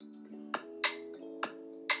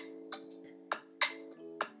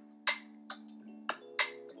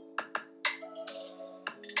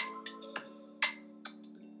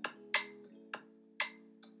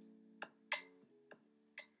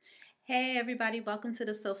Hey everybody, welcome to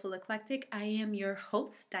the Soulful Eclectic. I am your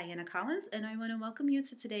host, Diana Collins, and I want to welcome you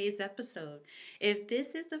to today's episode. If this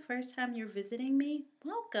is the first time you're visiting me,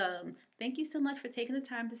 welcome. Thank you so much for taking the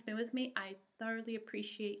time to spend with me. I thoroughly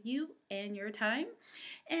appreciate you and your time.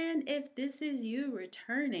 And if this is you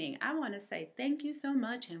returning, I want to say thank you so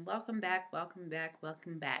much and welcome back, welcome back,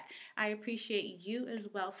 welcome back. I appreciate you as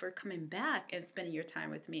well for coming back and spending your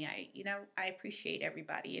time with me. I appreciate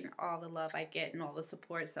everybody and all the love I get and all the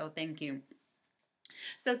support. So thank you.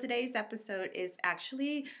 So today's episode is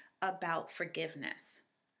actually about forgiveness.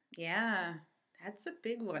 Yeah, that's a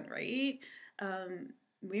big one, right? Um,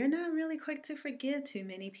 we're not really quick to forgive too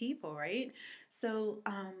many people, right? So,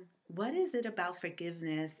 what is it about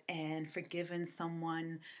forgiveness and forgiving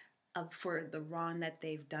someone for the wrong that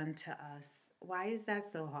they've done to us? Why is that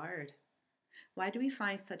so hard? Why do we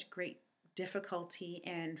find such great difficulty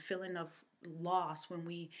and feeling of loss when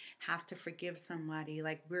we have to forgive somebody?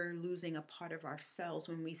 Like we're losing a part of ourselves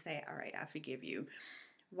when we say, "All right, I forgive you."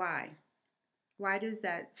 Why? Why do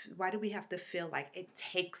we have to feel like it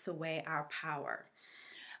takes away our power?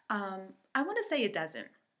 I want to say it doesn't.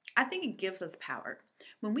 I think it gives us power.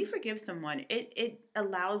 When we forgive someone, it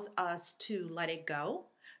allows us to let it go,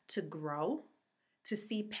 to grow, to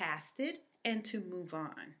see past it, and to move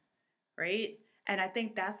on, right? And I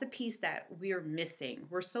think that's the piece that we're missing.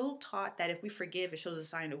 We're so taught that if we forgive, it shows a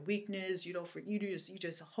sign of weakness. You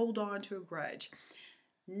just hold on to a grudge.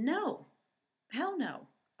 No, hell no.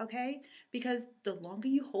 Okay? Because the longer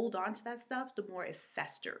you hold on to that stuff, the more it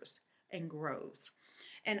festers and grows.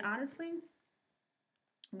 And honestly,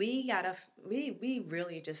 we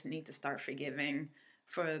really just need to start forgiving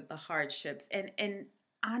for the hardships. And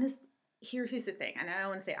honest here's the thing. And I don't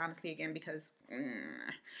want to say honestly again because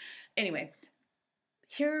anyway,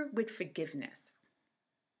 here with forgiveness,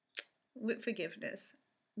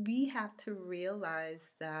 we have to realize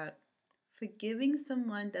that forgiving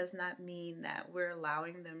someone does not mean that we're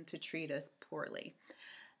allowing them to treat us poorly,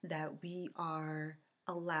 that we are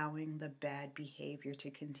allowing the bad behavior to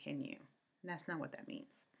continue. That's not what that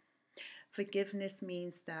means. Forgiveness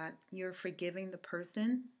means that you're forgiving the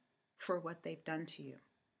person for what they've done to you.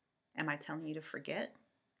 Am I telling you to forget?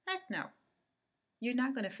 Heck no. You're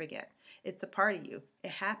not going to forget. It's a part of you. It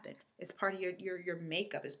happened. It's part of your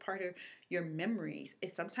makeup. It's part of your memories.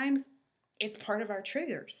 It's part of our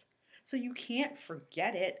triggers. So you can't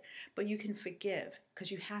forget it, but you can forgive because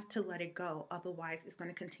you have to let it go. Otherwise, it's going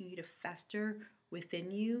to continue to fester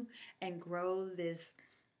within you and grow this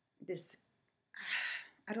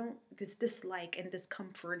I don't this dislike and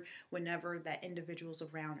discomfort whenever that individual's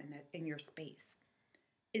around in your space.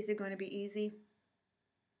 Is it going to be easy?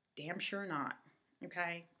 Damn sure not.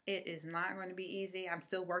 Okay? It is not going to be easy. I'm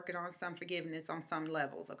still working on some forgiveness on some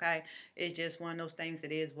levels. Okay? It's just one of those things.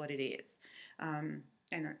 It is what it is. And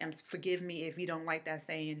forgive me if you don't like that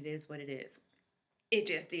saying. It is what it is. It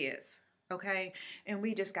just is. Okay? And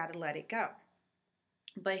we just got to let it go.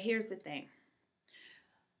 But here's the thing.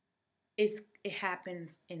 It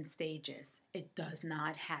happens in stages. It does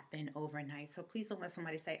not happen overnight. So please don't let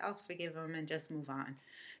somebody say, "Oh, forgive them and just move on,"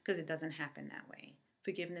 because it doesn't happen that way.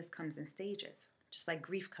 Forgiveness comes in stages, just like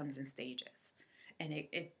grief comes in stages, and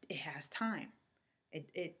it has time.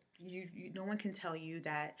 No one can tell you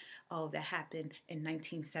that, oh, that happened in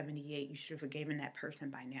 1978. You should have forgiven that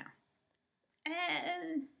person by now.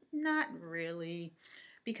 And not really,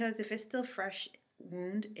 because if it's still fresh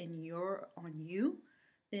wound and you're on you,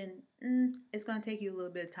 then it's going to take you a little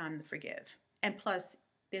bit of time to forgive. And plus,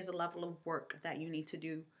 there's a level of work that you need to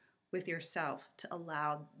do with yourself to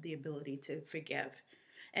allow the ability to forgive.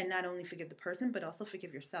 And not only forgive the person, but also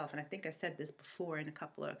forgive yourself. And I think I said this before in a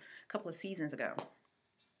couple of seasons ago,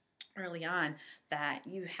 early on, that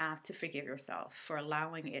you have to forgive yourself for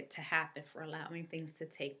allowing it to happen, for allowing things to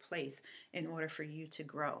take place in order for you to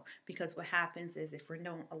grow. Because what happens is if we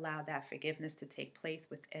don't allow that forgiveness to take place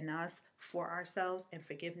within us for ourselves and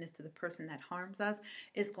forgiveness to the person that harms us,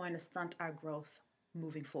 it's going to stunt our growth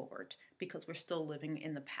moving forward because we're still living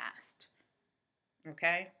in the past.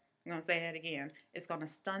 Okay? I'm going to say that again. It's going to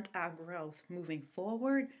stunt our growth moving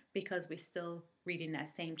forward because we're still reading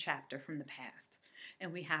that same chapter from the past.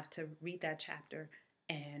 And we have to read that chapter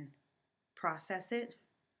and process it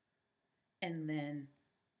and then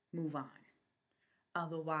move on.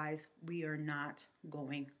 Otherwise, we are not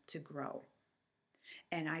going to grow.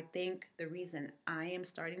 And I think the reason I am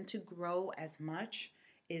starting to grow as much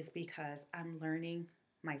is because I'm learning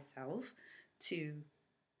myself to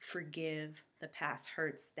forgive the past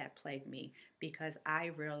hurts that plague me because I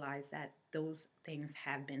realize that those things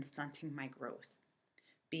have been stunting my growth.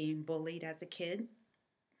 Being bullied as a kid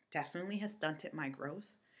definitely has stunted my growth.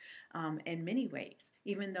 in many ways.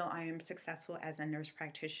 Even though I am successful as a nurse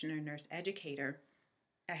practitioner, nurse educator,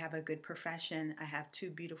 I have a good profession, I have two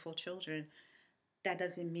beautiful children, that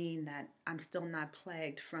doesn't mean that I'm still not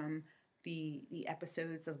plagued from the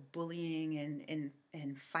episodes of bullying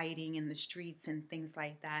and fighting in the streets and things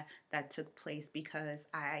like that that took place because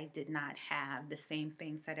I did not have the same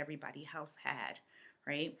things that everybody else had,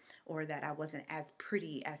 right? Or that I wasn't as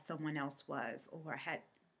pretty as someone else was, or had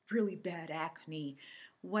really bad acne,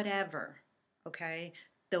 whatever. Okay?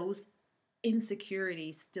 Those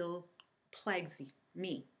insecurities still plagues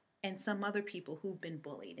me and some other people who've been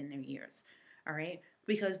bullied in their years. All right?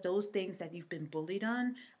 Because those things that you've been bullied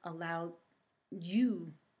on allow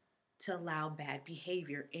you to allow bad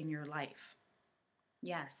behavior in your life.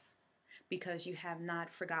 Yes, because you have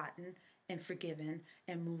not forgotten and forgiven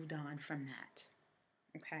and moved on from that.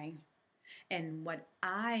 Okay? And what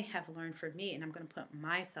I have learned for me, and I'm going to put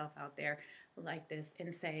myself out there like this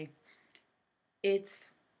and say, it's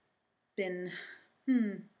been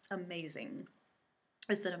amazing.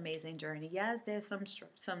 It's an amazing journey. Yes, there's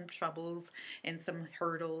some troubles and some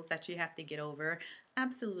hurdles that you have to get over.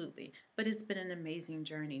 Absolutely. But it's been an amazing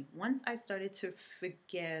journey. Once I started to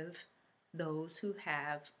forgive those who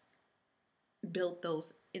have built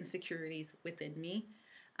those insecurities within me,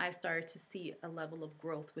 I started to see a level of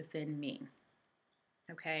growth within me.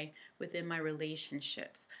 Okay? Within my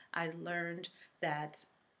relationships. I learned that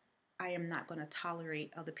I am not going to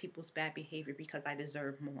tolerate other people's bad behavior because I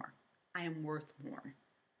deserve more. I am worth more.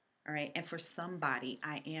 All right. And for somebody,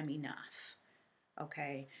 I am enough.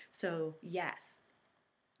 Okay. So, yes,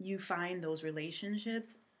 you find those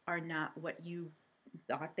relationships are not what you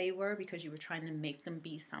thought they were because you were trying to make them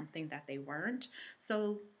be something that they weren't.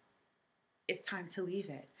 So, it's time to leave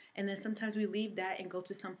it. And then sometimes we leave that and go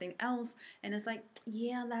to something else. And it's like,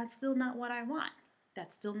 yeah, that's still not what I want.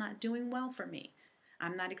 That's still not doing well for me.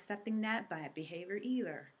 I'm not accepting that bad behavior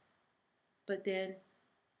either. But then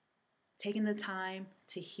taking the time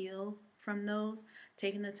to heal from those,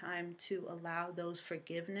 taking the time to allow those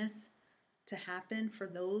forgiveness to happen for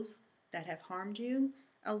those that have harmed you,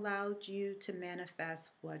 allowed you to manifest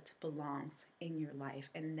what belongs in your life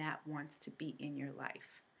and that wants to be in your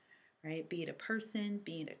life, right? Be it a person,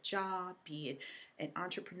 be it a job, be it an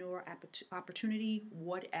entrepreneur opportunity,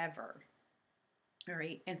 whatever. All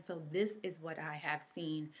right. And so this is what I have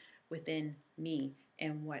seen within me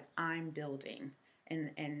and what I'm building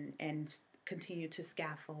and continue to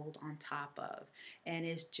scaffold on top of. And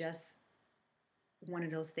it's just one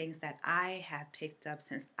of those things that I have picked up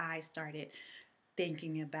since I started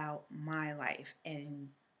thinking about my life and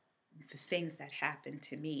the things that happened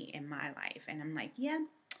to me in my life. And I'm like, yeah,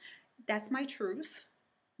 that's my truth,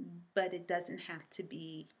 but it doesn't have to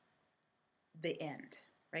be the end,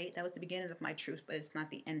 right? That was the beginning of my truth, but it's not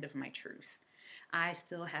the end of my truth. I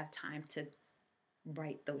still have time to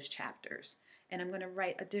write those chapters. And I'm going to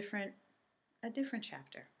write a different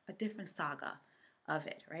chapter, a different saga of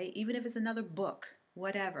it, right? Even if it's another book,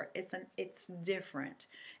 whatever, it's different.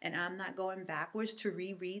 And I'm not going backwards to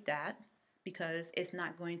reread that because it's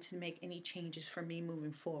not going to make any changes for me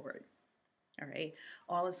moving forward. All right.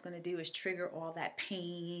 All it's going to do is trigger all that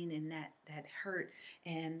pain and that hurt.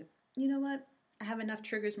 And you know what? I have enough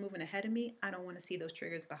triggers moving ahead of me. I don't want to see those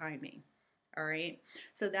triggers behind me. All right.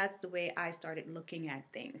 So that's the way I started looking at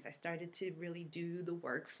things. I started to really do the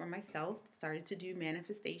work for myself, started to do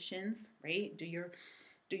manifestations, right? Do your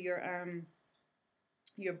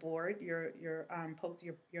board, your post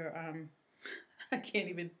your I can't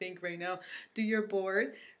even think right now. Do your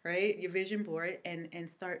board, right? Your vision board and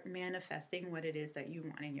start manifesting what it is that you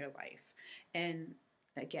want in your life. And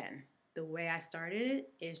again, the way I started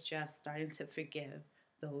it is just starting to forgive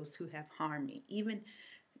those who have harmed me. Even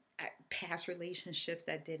past relationships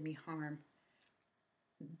that did me harm,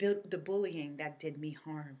 the bullying that did me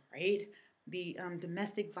harm, right? The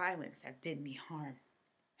domestic violence that did me harm.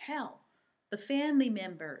 Hell, the family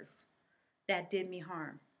members that did me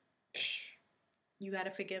harm. You got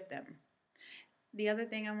to forgive them. The other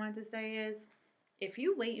thing I wanted to say is if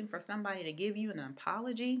you're waiting for somebody to give you an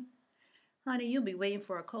apology, honey, you'll be waiting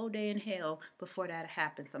for a cold day in hell before that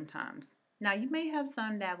happens sometimes. Now, you may have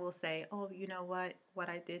some that will say, oh, you know what? What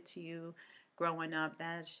I did to you growing up,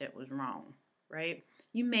 that shit was wrong, right?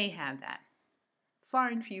 You may have that. Far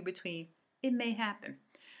and few between. It may happen.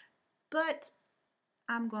 But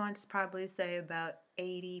I'm going to probably say about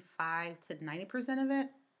 85 to 90% of it,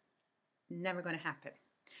 never going to happen.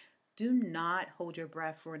 Do not hold your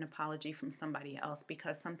breath for an apology from somebody else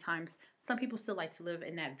because sometimes some people still like to live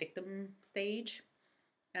in that victim stage.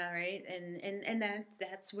 All right, and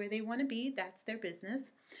that's where they want to be. That's their business.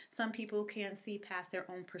 Some people can see past their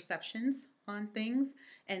own perceptions on things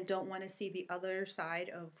and don't want to see the other side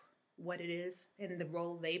of what it is and the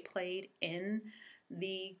role they played in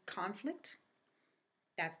the conflict,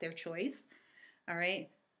 that's their choice. All right.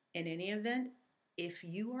 In any event, if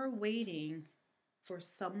you are waiting for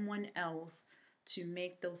someone else to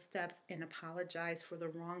make those steps and apologize for the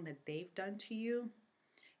wrong that they've done to you,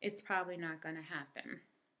 it's probably not going to happen.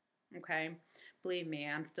 Okay? Believe me,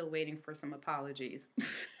 I'm still waiting for some apologies.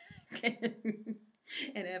 And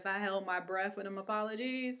if I held my breath with them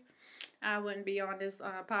apologies, I wouldn't be on this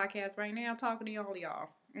podcast right now talking to all y'all.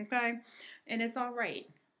 Okay? And it's all right.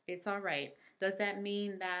 It's all right. Does that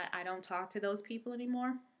mean that I don't talk to those people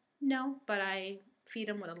anymore? No, but I feed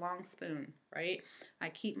them with a long spoon, right? I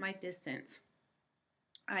keep my distance.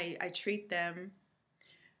 I treat them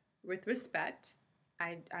with respect.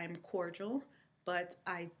 I'm cordial, but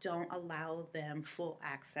I don't allow them full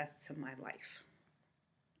access to my life.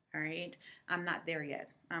 All right. I'm not there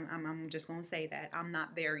yet. I'm just going to say that. I'm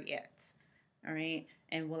not there yet. All right.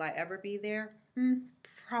 And will I ever be there?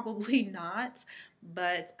 Probably not.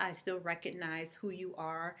 But I still recognize who you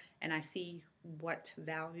are and I see what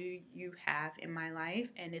value you have in my life.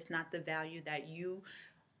 And it's not the value that you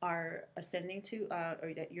are ascending to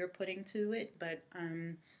or that you're putting to it. But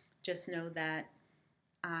just know that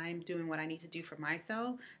I'm doing what I need to do for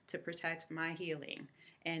myself to protect my healing.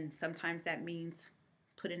 And sometimes that means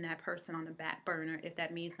putting that person on the back burner. If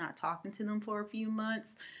that means not talking to them for a few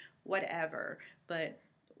months, whatever. But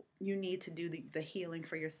you need to do the healing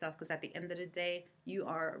for yourself because at the end of the day, you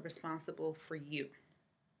are responsible for you.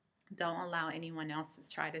 Don't allow anyone else to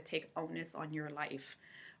try to take onus on your life.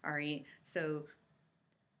 All right. So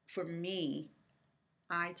for me,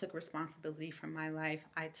 I took responsibility for my life.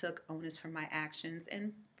 I took onus for my actions.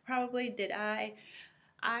 And probably did I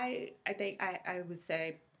think I would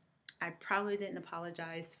say I probably didn't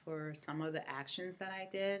apologize for some of the actions that I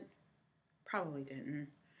did. Probably didn't.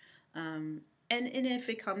 And if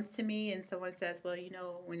it comes to me and someone says, well,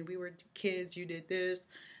 when we were kids, you did this.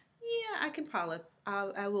 Yeah, I can probably,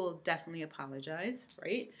 I will definitely apologize,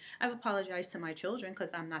 right? I've apologized to my children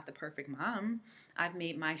because I'm not the perfect mom. I've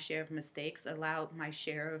made my share of mistakes, allowed my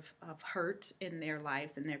share of hurt in their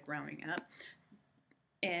lives and their growing up.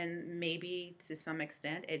 And maybe to some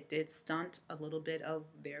extent, it did stunt a little bit of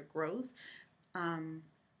their growth.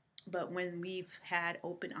 But when we've had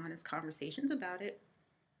open, honest conversations about it,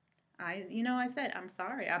 I said, I'm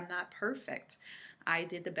sorry, I'm not perfect. I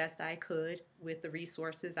did the best I could with the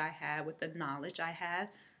resources I had, with the knowledge I had.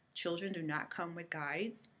 Children do not come with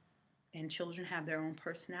guides, and children have their own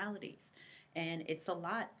personalities. And it's a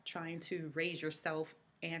lot trying to raise yourself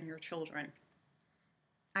and your children.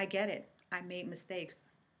 I get it. I made mistakes.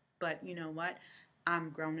 But you know what? I'm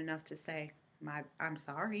grown enough to say, I'm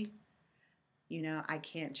sorry. I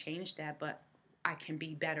can't change that, but I can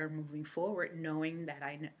be better moving forward, knowing that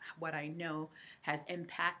what I know has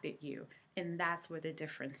impacted you. And that's where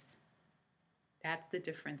that's the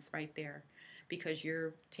difference right there, because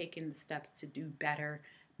you're taking the steps to do better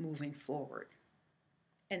moving forward.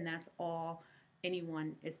 And that's all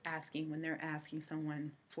anyone is asking when they're asking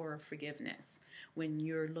someone for forgiveness, when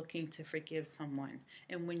you're looking to forgive someone,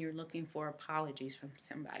 and when you're looking for apologies from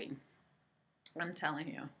somebody. I'm telling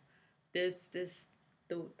you, the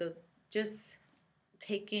just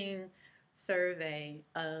taking survey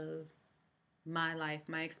of my life,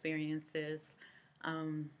 my experiences,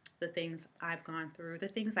 the things I've gone through, the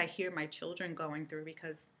things I hear my children going through,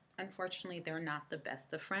 because unfortunately they're not the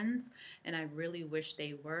best of friends, and I really wish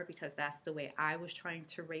they were, because that's the way I was trying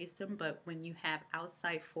to raise them. But when you have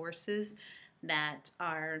outside forces that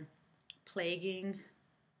are plaguing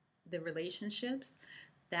the relationships,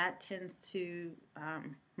 that tends to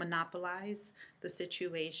monopolize the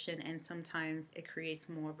situation, and sometimes it creates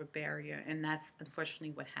more of a barrier, and that's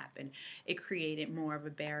unfortunately what happened. It created more of a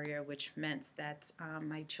barrier, which meant that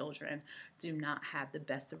my children do not have the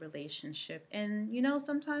best of relationship. And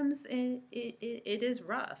sometimes it is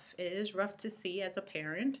rough. It is rough to see as a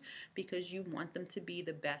parent, because you want them to be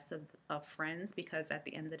the best of friends, because at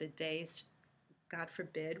the end of the day, God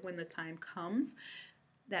forbid, when the time comes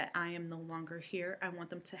that I am no longer here, I want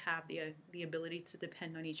them to have the ability to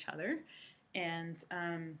depend on each other, and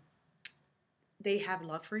they have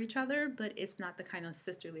love for each other, but it's not the kind of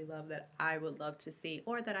sisterly love that I would love to see,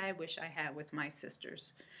 or that I wish I had with my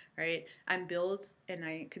sisters. Right? I'm built, and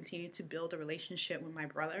I continue to build a relationship with my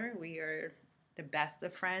brother. We are the best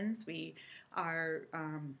of friends. We are.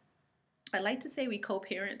 I like to say we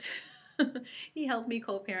co-parent. He helped me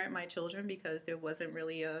co-parent my children, because there wasn't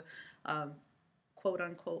really a quote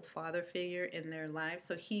unquote father figure in their lives.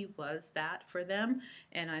 So he was that for them,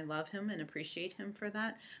 and I love him and appreciate him for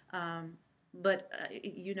that. But,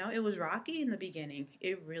 it was rocky in the beginning.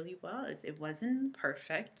 It really was. It wasn't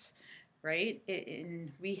perfect, right?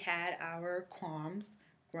 And we had our qualms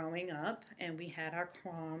growing up, and we had our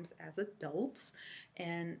qualms as adults.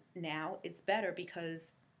 And now it's better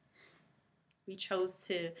because we chose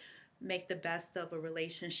to make the best of a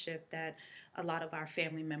relationship that a lot of our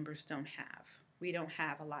family members don't have. We don't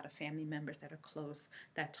have a lot of family members that are close,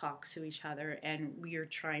 that talk to each other, and we are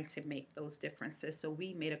trying to make those differences. So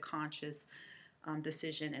we made a conscious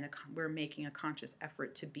decision, and we're making a conscious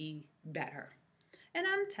effort to be better. And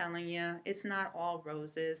I'm telling you, it's not all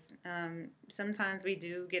roses. Sometimes we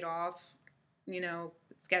do get off,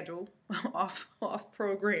 schedule, off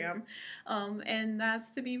program, and that's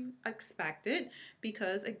to be expected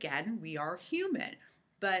because again, we are human.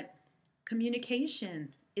 But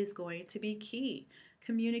communication is going to be key.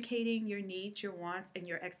 Communicating your needs, your wants, and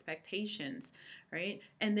your expectations, right?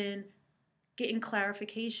 And then getting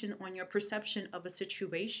clarification on your perception of a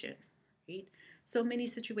situation, right? So many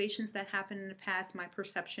situations that happened in the past, my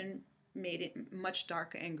perception made it much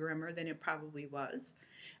darker and grimmer than it probably was.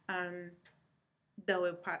 Um,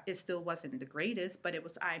 though it still wasn't the greatest, but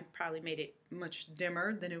I probably made it much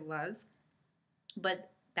dimmer than it was.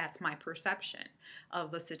 But that's my perception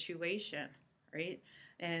of a situation, right?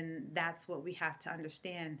 And that's what we have to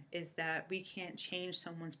understand is that we can't change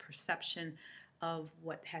someone's perception of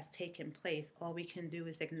what has taken place. All we can do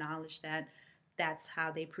is acknowledge that that's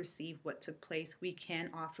how they perceive what took place. We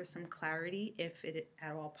can offer some clarity if it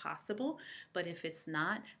at all possible, but if it's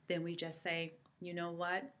not, then we just say, you know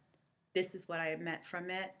what, this is what I meant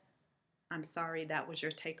from it. I'm sorry that was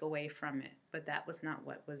your takeaway from it, but that was not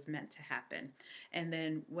what was meant to happen. And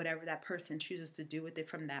then whatever that person chooses to do with it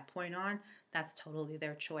from that point on, that's totally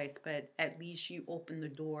their choice. But at least you open the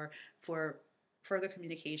door for further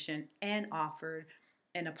communication and offered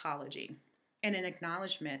an apology and an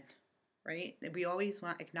acknowledgement, right? We always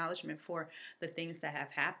want acknowledgement for the things that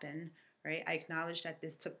have happened, right? I acknowledge that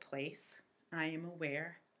this took place. I am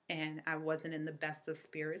aware and I wasn't in the best of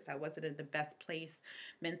spirits. I wasn't in the best place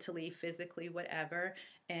mentally, physically, whatever.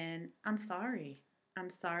 And I'm sorry. I'm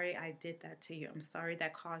sorry I did that to you. I'm sorry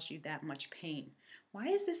that caused you that much pain. Why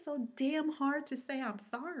is it so damn hard to say I'm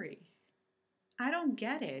sorry? I don't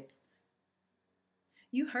get it.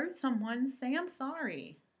 You hurt someone, say I'm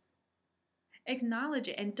sorry. Acknowledge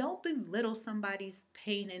it and don't belittle somebody's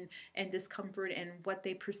pain and discomfort and what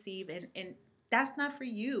they perceive. And that's not for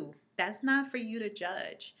you. That's not for you to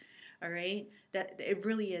judge. All right? That it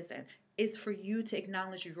really isn't. It's for you to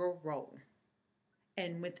acknowledge your role.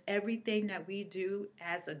 And with everything that we do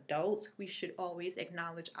as adults, we should always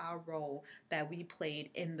acknowledge our role that we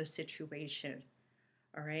played in the situation.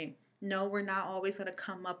 All right. No, we're not always going to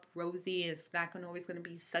come up rosy. It's not going to always going to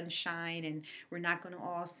be sunshine, and we're not going to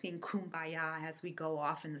all sing kumbaya as we go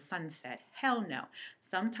off in the sunset. Hell no.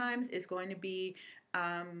 Sometimes it's going to be,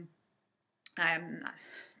 I'm not,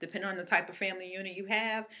 depending on the type of family unit you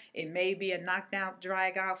have, it may be a knocked out,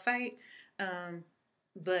 drag out fight.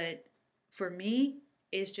 But for me,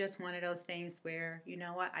 it's just one of those things where, you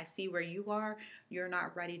know what, I see where you are. You're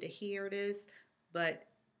not ready to hear this, but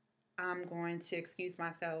I'm going to excuse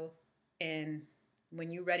myself, and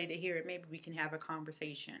when you're ready to hear it, maybe we can have a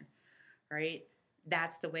conversation, right?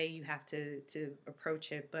 That's the way you have to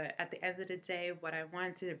approach it. But at the end of the day, what I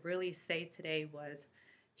wanted to really say today was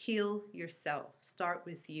heal yourself. Start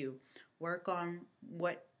with you. Work on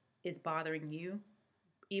what is bothering you,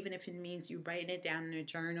 even if it means you writing it down in a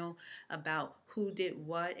journal about who did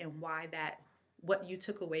what and why that, what you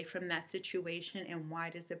took away from that situation and why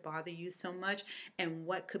does it bother you so much, and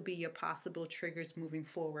what could be your possible triggers moving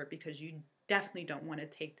forward, because you definitely don't want to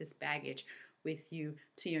take this baggage with you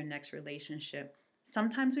to your next relationship.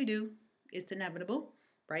 Sometimes we do. It's inevitable,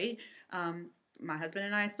 right? My husband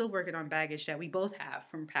and I are still working on baggage that we both have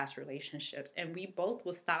from past relationships, and we both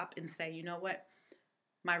will stop and say, you know what,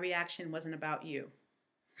 my reaction wasn't about you.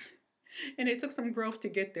 And it took some growth to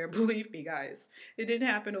get there. Believe me, guys, it didn't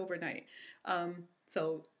happen overnight.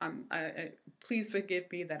 So please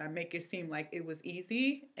forgive me that I make it seem like it was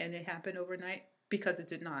easy and it happened overnight, because it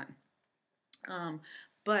did not.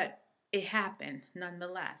 But it happened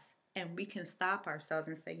nonetheless, and we can stop ourselves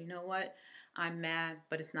and say, you know what, I'm mad,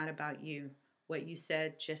 but it's not about you. What you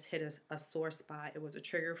said just hit a sore spot. It was a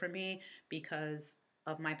trigger for me because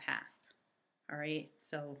of my past. All right,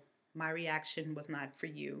 so my reaction was not for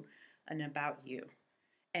you and about you.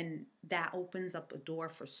 And that opens up a door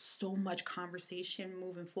for so much conversation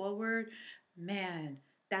moving forward. Man,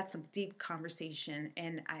 that's some deep conversation.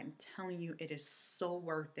 And I'm telling you, it is so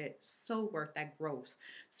worth it. So worth that growth.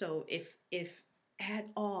 So if at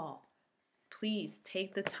all, please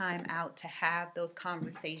take the time out to have those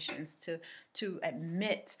conversations, to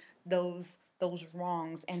admit those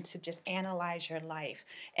wrongs, and to just analyze your life,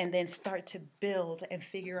 and then start to build and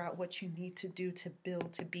figure out what you need to do to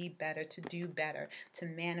build, to be better, to do better, to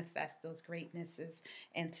manifest those greatnesses,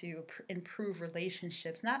 and to improve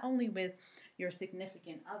relationships, not only with your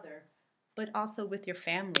significant other, but also with your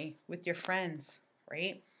family, with your friends,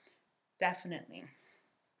 right? Definitely.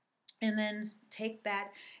 And then take that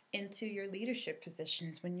into your leadership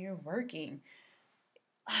positions when you're working.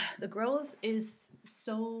 The growth is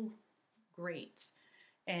so great.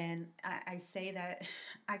 And I say that,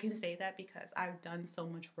 I can say that because I've done so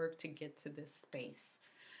much work to get to this space.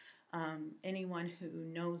 Anyone who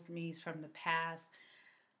knows me from the past,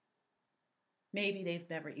 maybe they've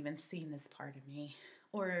never even seen this part of me.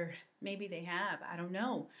 Or maybe they have, I don't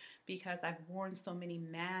know, because I've worn so many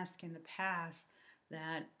masks in the past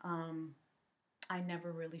that I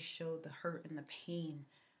never really showed the hurt and the pain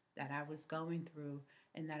that I was going through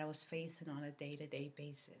and that I was facing on a day to day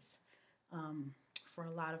basis. Um, for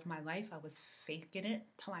a lot of my life, I was faking it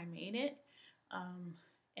till I made it. Um,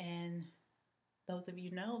 and those of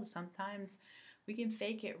you know, sometimes we can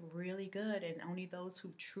fake it really good, and only those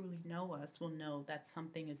who truly know us will know that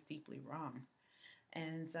something is deeply wrong.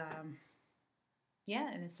 And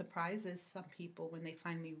yeah, and it surprises some people when they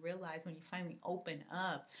finally realize, when you finally open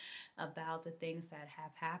up about the things that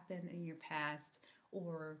have happened in your past,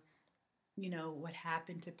 or what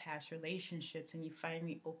happened to past relationships, and you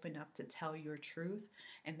finally open up to tell your truth,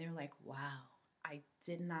 and they're like, wow, I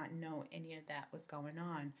did not know any of that was going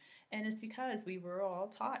on. And it's because we were all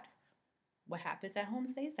taught what happens at home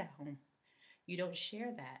stays at home. You don't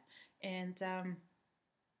share that. And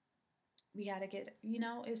we got to get,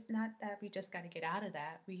 it's not that we just got to get out of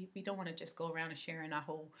that. We don't want to just go around and sharing our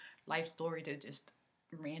whole life story to just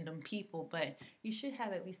random people, but you should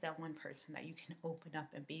have at least that one person that you can open up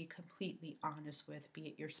and be completely honest with, be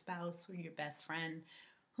it your spouse or your best friend,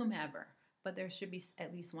 whomever. But there should be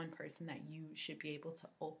at least one person that you should be able to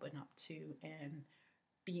open up to and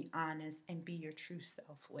be honest and be your true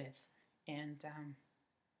self with. And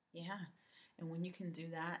yeah, and when you can do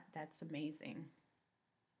that, that's amazing.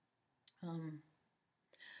 Um,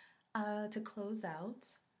 to close out,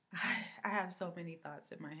 I have so many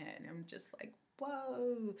thoughts in my head. I'm just like,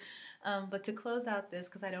 whoa. But to close out this,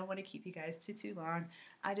 because I don't want to keep you guys too long,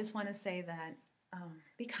 I just want to say that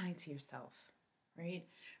be kind to yourself, right?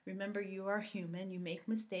 Remember, you are human. You make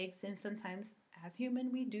mistakes, and sometimes as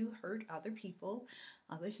human, we do hurt other people,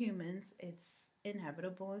 other humans. It's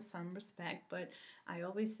inevitable in some respect, but I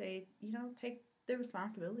always say, take the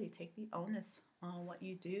responsibility, take the onus on what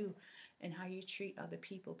you do and how you treat other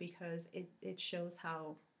people, because it shows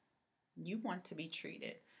how you want to be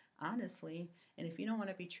treated, honestly. And if you don't want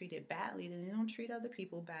to be treated badly, then you don't treat other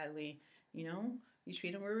people badly. You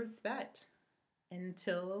treat them with respect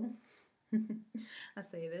until, I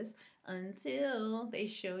say this, until they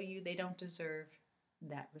show you they don't deserve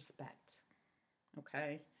that respect.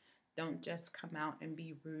 Okay? Don't just come out and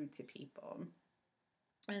be rude to people.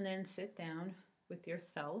 And then sit down with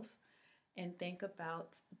yourself and think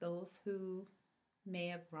about those who may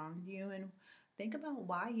have wronged you, and think about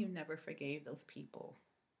why you never forgave those people,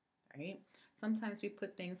 right? Sometimes we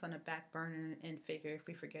put things on a back burner and figure if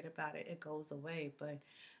we forget about it, it goes away. But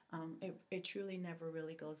it truly never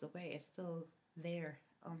really goes away. It's still there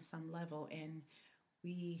on some level, and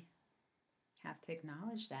we have to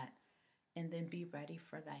acknowledge that and then be ready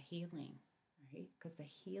for that healing, right? Because the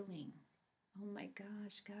healing, oh my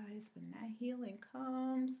gosh, guys, when that healing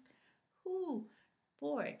comes, whoo,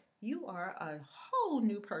 boy, you are a whole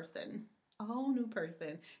new person. A whole new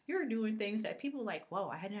person. You're doing things that people like, whoa,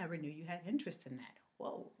 I never knew you had interest in that.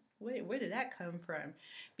 Whoa, where did that come from?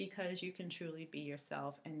 Because you can truly be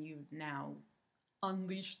yourself, and you now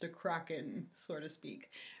unleash the kraken, so to speak,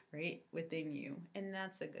 right, within you. And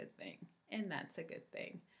that's a good thing. And that's a good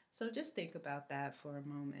thing. So just think about that for a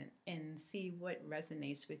moment and see what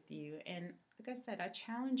resonates with you. And like I said, I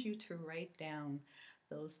challenge you to write down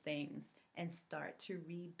those things and start to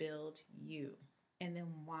rebuild you. And then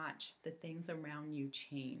watch the things around you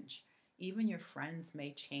change. Even your friends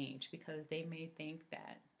may change because they may think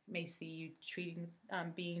that, may see you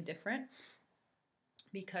being different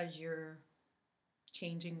because you're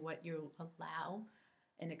changing what you allow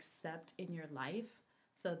and accept in your life.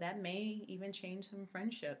 So that may even change some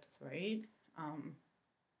friendships, right? Um,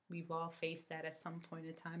 we've all faced that at some point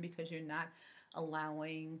in time because you're not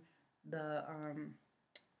allowing the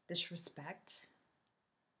disrespect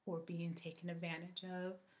or being taken advantage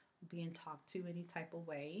of, being talked to any type of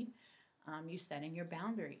way. You're setting your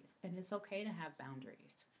boundaries, and it's okay to have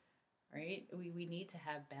boundaries, right? We need to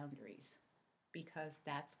have boundaries. because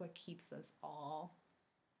that's what keeps us all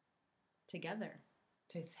together,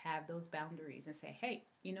 to have those boundaries and say, hey,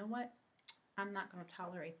 you know what? I'm not going to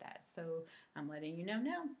tolerate that. So I'm letting you know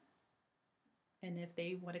now. And if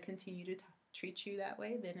they want to continue to treat you that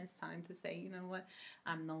way, then it's time to say, you know what?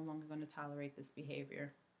 I'm no longer going to tolerate this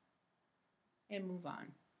behavior and move on.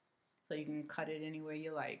 So you can cut it anywhere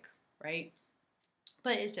you like, right?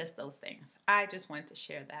 But it's just those things. I just wanted to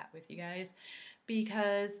share that with you guys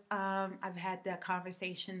because I've had that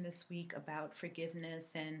conversation this week about forgiveness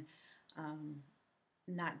and um,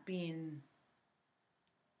 not being,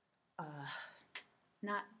 uh,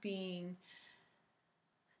 not being,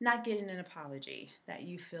 not getting an apology that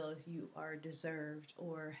you feel you are deserved,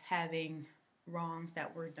 or having wrongs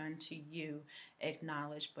that were done to you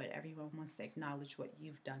acknowledged, but everyone wants to acknowledge what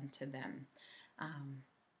you've done to them. Um,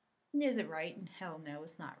 is it right? Hell no,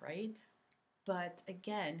 it's not right. But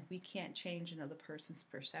again, we can't change another person's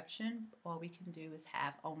perception. All we can do is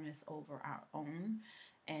have onus over our own.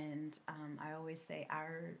 And I always say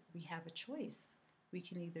we have a choice. We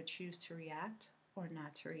can either choose to react or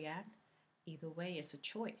not to react. Either way, it's a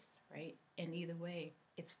choice, right? And either way,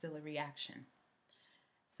 it's still a reaction.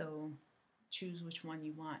 So choose which one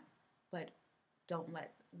you want, but don't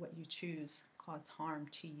let what you choose cause harm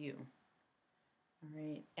to you. All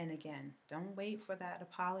right. And again, don't wait for that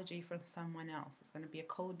apology from someone else. It's going to be a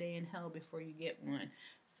cold day in hell before you get one.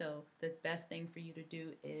 So the best thing for you to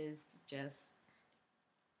do is just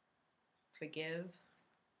forgive,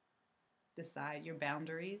 decide your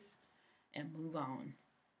boundaries, and move on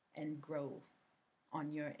and grow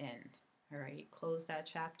on your end. All right. Close that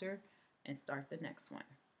chapter and start the next one.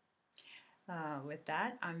 With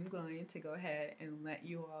that, I'm going to go ahead and let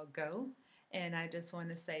you all go. And I just want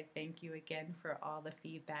to say thank you again for all the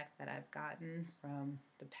feedback that I've gotten from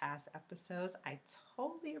the past episodes. I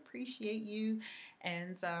totally appreciate you.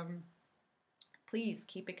 And please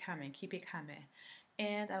keep it coming. Keep it coming.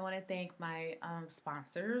 And I want to thank my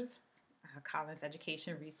sponsors. Collins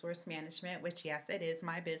Education Resource Management, which, yes, it is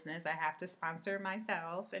my business. I have to sponsor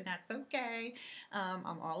myself, and that's okay. I'm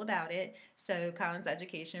all about it. So, Collins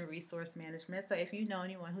Education Resource Management. So, if you know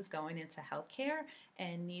anyone who's going into healthcare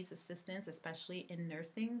and needs assistance, especially in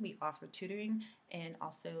nursing, we offer tutoring and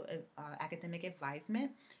also academic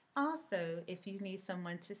advisement. Also, if you need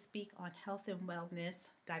someone to speak on health and wellness,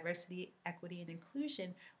 diversity, equity, and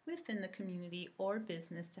inclusion within the community or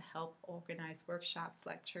business to help organize workshops,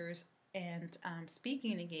 lectures, and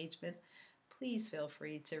speaking engagements, please feel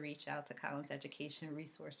free to reach out to Collins Education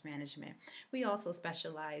Resource Management. We also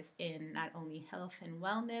specialize in not only health and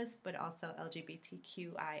wellness, but also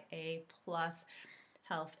LGBTQIA plus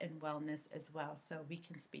health and wellness as well. So we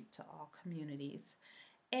can speak to all communities.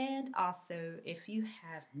 And also, if you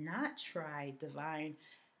have not tried Divine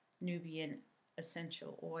Nubian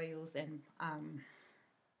essential oils and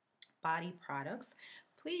body products,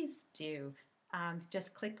 please do.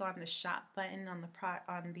 Just click on the shop button on the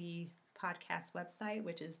podcast website,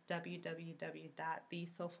 which is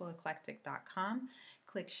www.thesoulfuleclectic.com.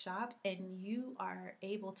 Click shop, and you are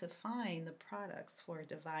able to find the products for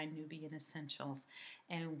Divine Nubian Essentials.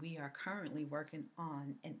 And we are currently working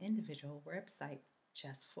on an individual website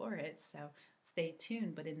just for it. So stay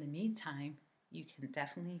tuned. But in the meantime, you can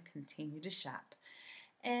definitely continue to shop.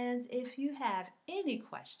 And if you have any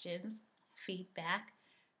questions, feedback,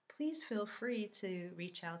 please feel free to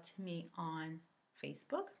reach out to me on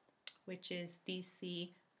Facebook, which is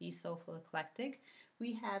DC Be Soulful Eclectic.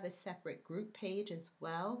 We have a separate group page as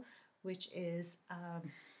well, which is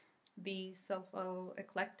The Soulful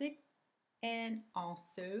Eclectic. And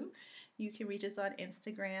also, you can reach us on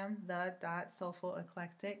Instagram,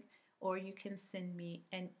 the.soulfuleclectic, or you can send me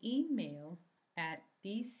an email at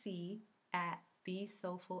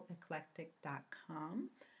dc@thesoulfuleclectic.com.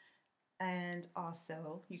 And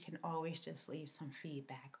also, you can always just leave some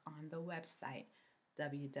feedback on the website,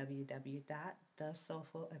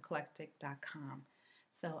 www.thesoulfuleclectic.com.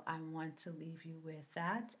 So I want to leave you with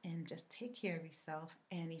that, and just take care of yourself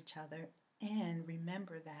and each other. And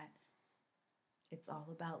remember that it's all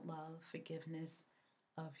about love, forgiveness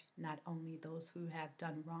of not only those who have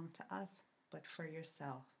done wrong to us, but for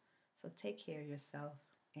yourself. So take care of yourself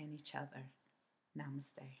and each other.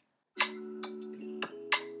 Namaste.